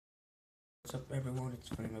What's up everyone, it's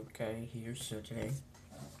Funny Guy here. So today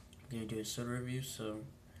I'm gonna do a soda review. So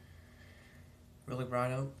really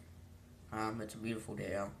bright out. It's a beautiful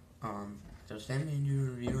day out. So today I'm gonna do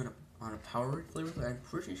a review on a Powerade flavor that I'm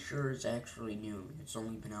pretty sure is actually new. It's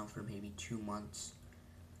only been out for maybe 2 months.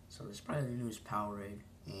 So this is probably the newest Powerade,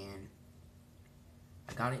 and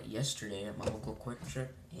I got it yesterday at my local Quick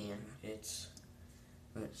Trip, and it's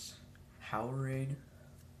Powerade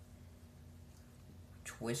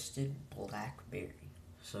Twisted Blackberry.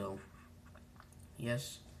 So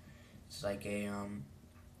yes, it's like a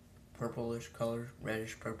purplish color,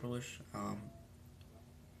 reddish purplish,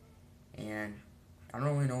 and I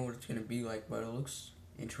don't really know what it's gonna be like, but it looks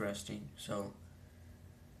interesting. So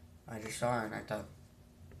I just saw it and I thought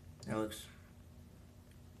that looks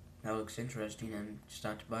interesting, and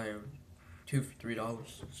decided to buy two for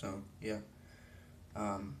 $3. So yeah,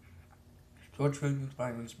 sports drinks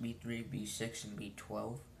vitamins B3, B6, and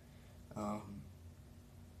B12. Um,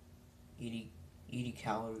 80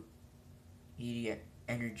 calorie, 80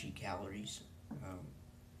 energy calories.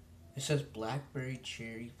 It says blackberry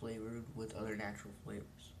cherry flavored with other natural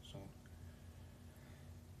flavors. So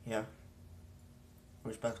yeah,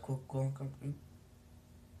 we're about the Coca-Cola Company.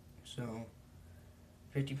 So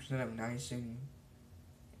 50% of niacin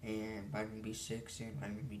and vitamin B6 and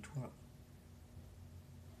vitamin B12.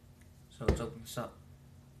 So let's open this up.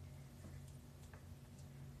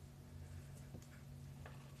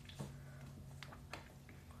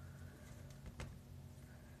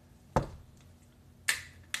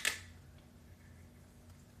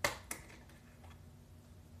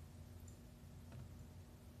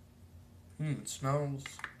 It smells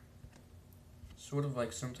sort of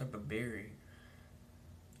like some type of berry.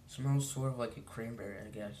 It smells sort of like a cranberry, I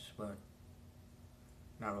guess, but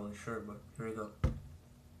not really sure, but here we go.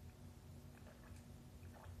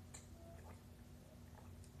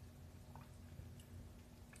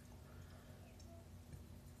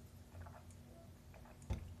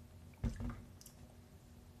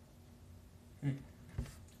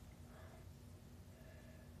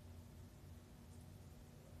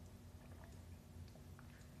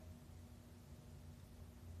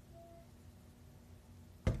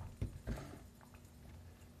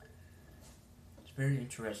 It's very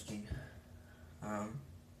interesting.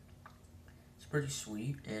 It's pretty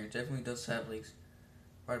sweet, and it definitely does have like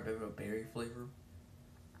quite a bit of a berry flavor.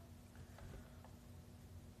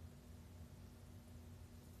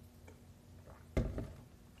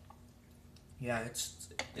 Yeah, it's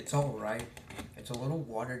all right. It's a little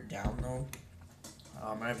watered down though.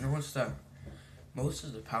 I've noticed that most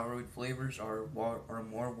of the Powerade flavors are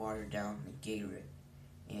more watered down than Gatorade,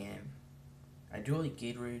 and I do like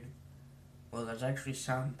Gatorade. Well, there's actually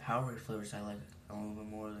some Powerade flavors I like a little bit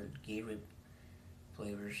more than Gatorade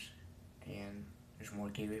flavors, and there's more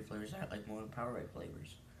Gatorade flavors I like more than Powerade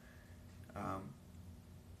flavors. Um,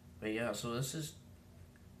 but yeah, so it's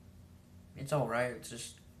all right. It's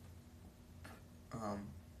just um,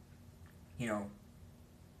 you know,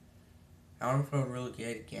 I don't know if I'll really get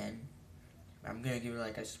it again. I'm gonna give it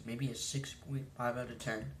like maybe a 6.5 out of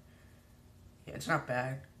 10. Yeah, it's not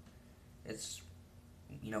bad. It's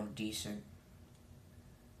decent,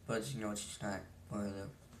 but it's just not one of the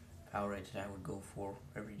Powerades that I would go for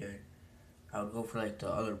every day. I would go for like the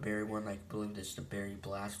other berry one, like I believe this is the berry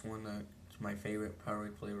blast one. That's my favorite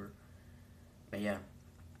Powerade flavor. But yeah,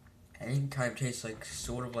 I think it kind of tastes like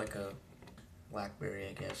sort of like a blackberry,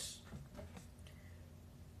 I guess.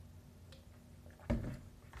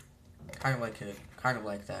 Kind of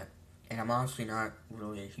like that. And I'm honestly not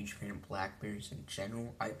really a huge fan of blackberries in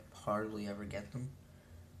general. I hardly ever get them,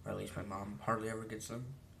 or at least my mom hardly ever gets them.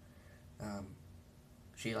 Um,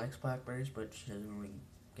 she likes blackberries, but she doesn't really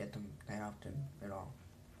get them that often at all.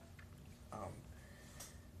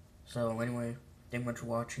 So anyway, thank you much for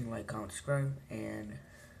watching. Like, comment, subscribe, and